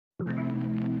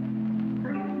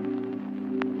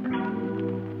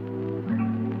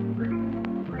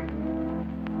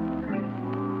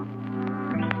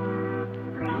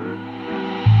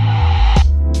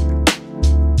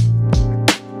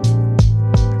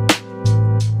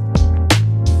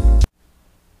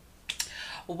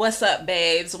What's up,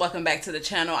 babes? Welcome back to the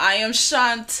channel. I am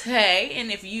Shantae,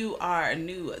 and if you are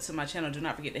new to my channel, do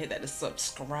not forget to hit that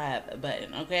subscribe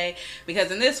button, okay?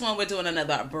 Because in this one, we're doing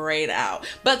another braid out.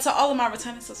 But to all of my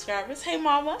returning subscribers, hey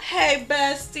mama, hey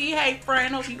bestie, hey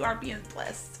friend, hope you are being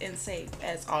blessed and safe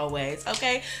as always,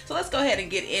 okay? So let's go ahead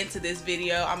and get into this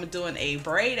video. I'm doing a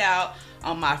braid out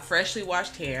on my freshly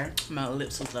washed hair. My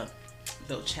lips was a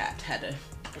little chapped, had to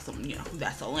put some,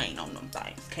 Vaseline on them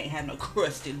things. Can't have no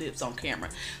crusty lips on camera.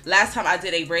 Last time I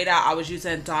did a braid out, I was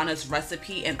using Donna's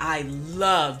recipe, and I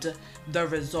loved the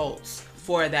results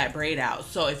for that braid out.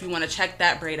 So if you want to check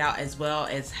that braid out as well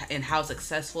as and how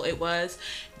successful it was,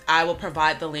 I will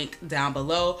provide the link down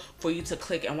below for you to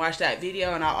click and watch that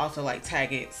video, and I'll also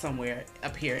tag it somewhere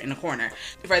up here in the corner.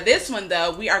 For this one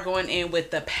though, we are going in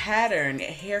with the pattern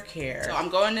hair care. So I'm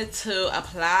going to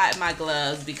apply my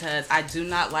gloves because I do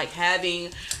not like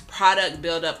having product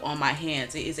buildup on my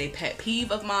hands. It is a pet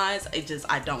peeve of mine.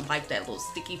 I don't like that little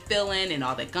sticky feeling and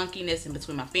all the gunkiness in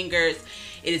between my fingers.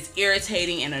 It is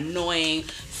irritating and annoying.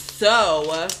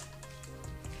 So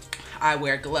I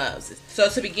wear gloves. So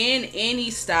to begin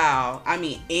any style,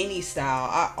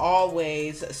 I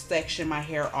always section my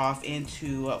hair off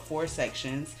into 4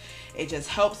 sections. It just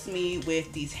helps me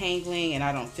with detangling, and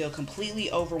I don't feel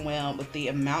completely overwhelmed with the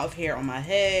amount of hair on my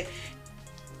head.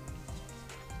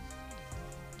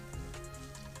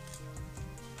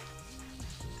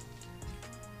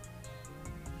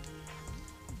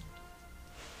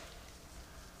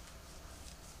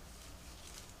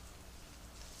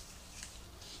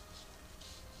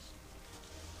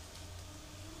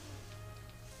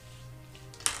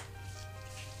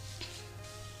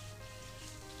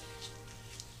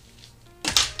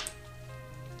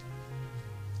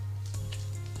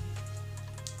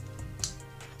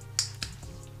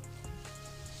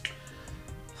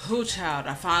 Whoo child,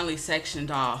 I finally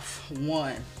sectioned off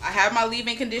one. I have my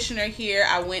leave-in conditioner here.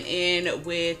 I went in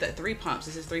with 3 pumps.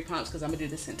 This is 3 pumps because I'm gonna do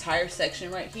this entire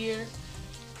section right here.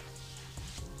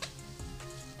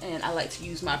 And I like to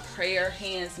use my prayer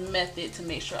hands method to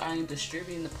make sure I am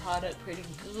distributing the product pretty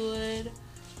good.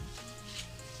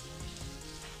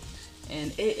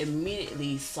 And it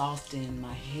immediately softened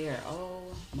my hair. Oh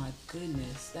my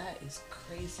goodness, that is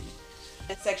crazy.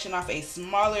 Section off a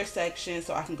smaller section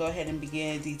so I can go ahead and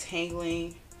begin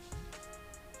detangling.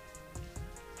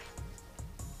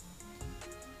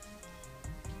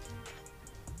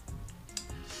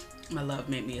 My love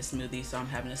made me a smoothie, so I'm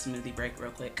having a smoothie break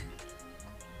real quick.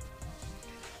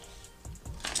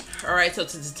 All right, so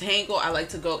to detangle, I like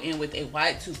to go in with a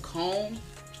wide tooth comb.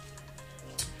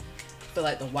 I feel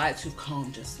like the wide tooth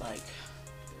comb just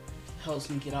helps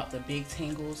me get out the big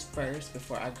tangles first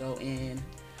before I go in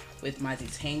with my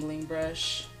detangling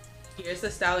brush. Here's the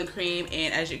styling cream,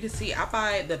 and as you can see, I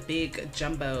buy the big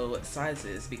jumbo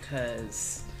sizes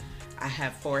because I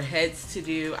have 4 heads to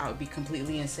do. I would be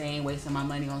completely insane wasting my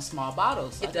money on small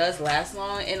bottles. It does last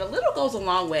long, and a little goes a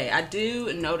long way. I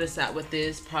do notice that with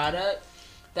this product,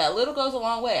 that little goes a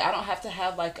long way. I don't have to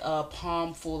have like a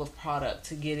palm full of product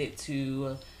to get it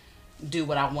to do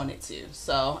what I want it to.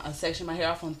 So I section my hair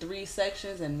off on 3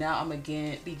 sections, and now I'm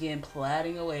again begin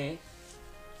plaiting away.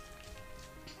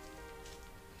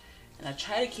 And I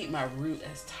try to keep my root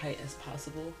as tight as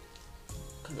possible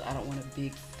because I don't want a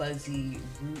big fuzzy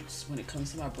roots when it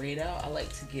comes to my braid out. I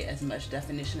like to get as much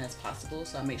definition as possible,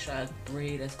 so I make sure I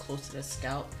braid as close to the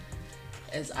scalp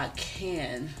as I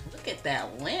can. Look at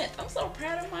that length. I'm so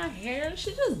proud of my hair.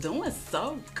 She's just doing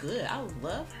so good. I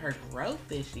love her growth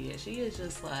this year. She is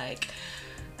just like,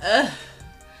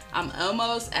 I'm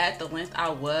almost at the length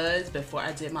I was before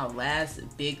I did my last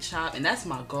big chop, and that's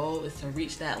my goal, is to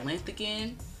reach that length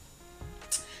again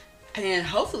and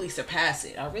hopefully surpass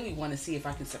it. I really want to see if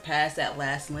I can surpass that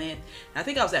last length. I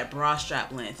think I was at bra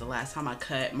strap length the last time I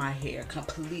cut my hair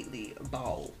completely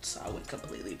bald. So I went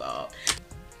completely bald.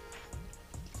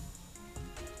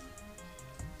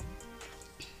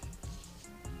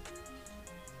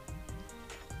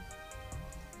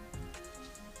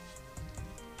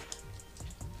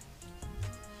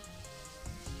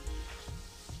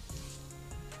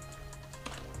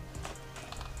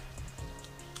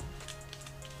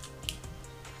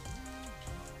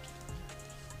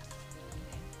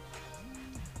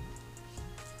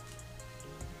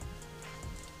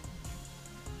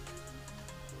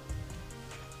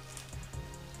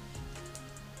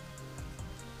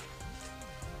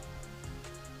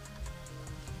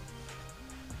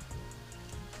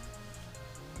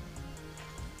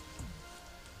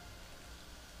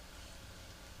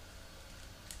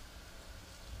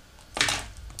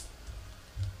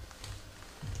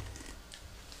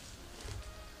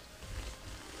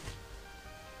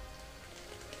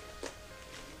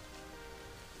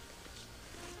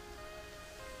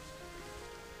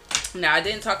 Now, I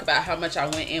didn't talk about how much I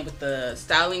went in with the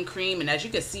styling cream, and as you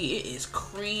can see, it is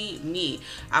creamy.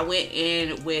 I went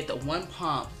in with 1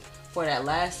 pump for that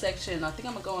last section. I think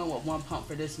I'm gonna go in with 1 pump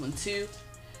for this one too.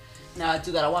 Now I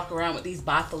do gotta walk around with these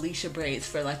By Felicia braids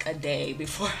for like a day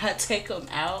before I take them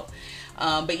out.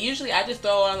 But usually I just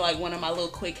throw on like one of my little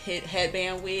quick hit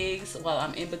headband wigs while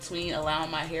I'm in between,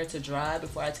 allowing my hair to dry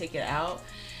before I take it out.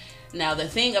 Now the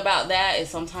thing about that is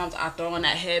sometimes I throw on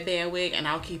that headband wig and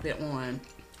I'll keep it on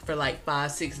for like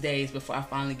 5-6 days before I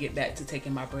finally get back to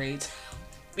taking my braids,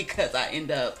 because I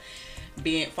end up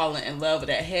falling in love with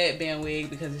that headband wig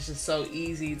because it's just so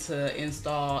easy to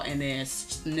install and then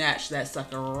snatch that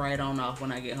sucker right on off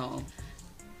when I get home.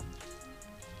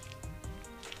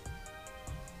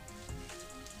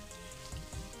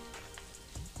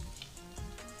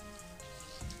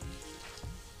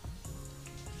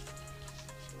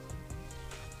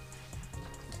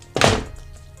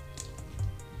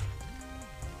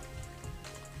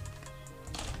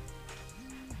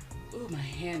 Ooh, my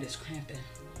hand is cramping.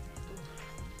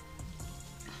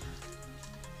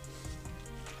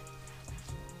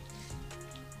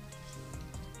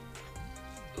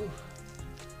 Ooh.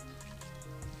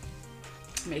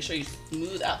 Make sure you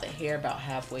smooth out the hair about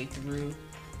halfway through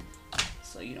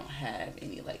so you don't have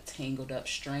any like tangled up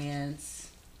strands.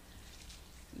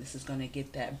 This is gonna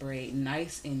get that braid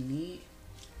nice and neat.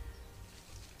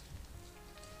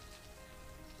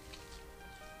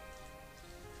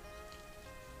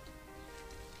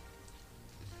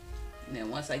 And then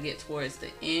once I get towards the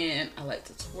end, I like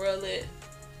to twirl it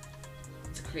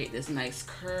to create this nice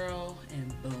curl,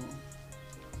 and boom,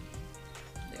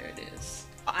 there it is.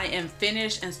 I am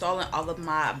finished installing all of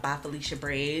my By Felicia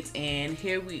braids, and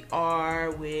here we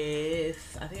are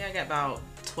with, I think I got about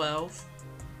 12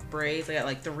 braids. I got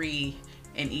like 3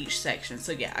 in each section,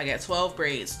 so yeah, I got 12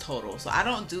 braids total. So I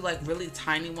don't do like really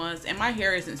tiny ones, and my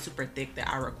hair isn't super thick that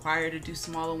I require to do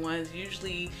smaller ones.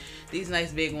 Usually these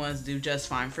nice big ones do just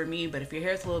fine for me, but if your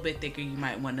hair is a little bit thicker, you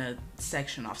might want to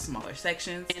section off smaller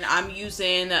sections. And I'm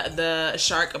using the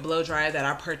Shark blow dryer that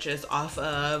I purchased off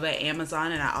of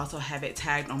Amazon, and I also have it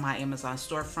tagged on my Amazon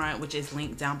storefront, which is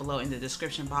linked down below in the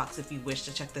description box if you wish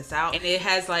to check this out. And it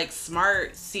has like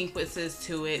smart sequences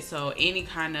to it, so any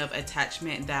kind of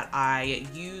attachment that I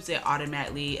use, it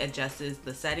automatically adjusts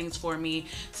the settings for me,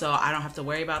 so I don't have to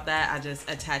worry about that. I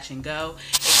just attach and go.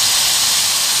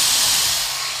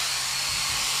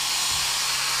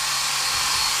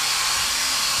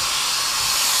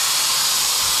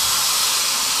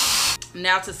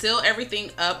 Now to seal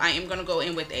everything up, I am going to go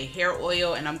in with a hair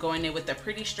oil, and I'm going in with the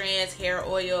Pretty Strands hair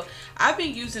oil. I've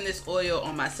been using this oil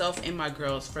on myself and my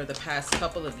girls for the past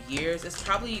couple of years. It's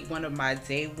probably one of my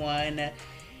day one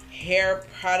hair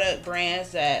product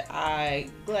brands that I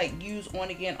like use on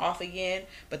again, off again,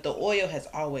 but the oil has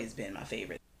always been my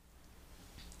favorite.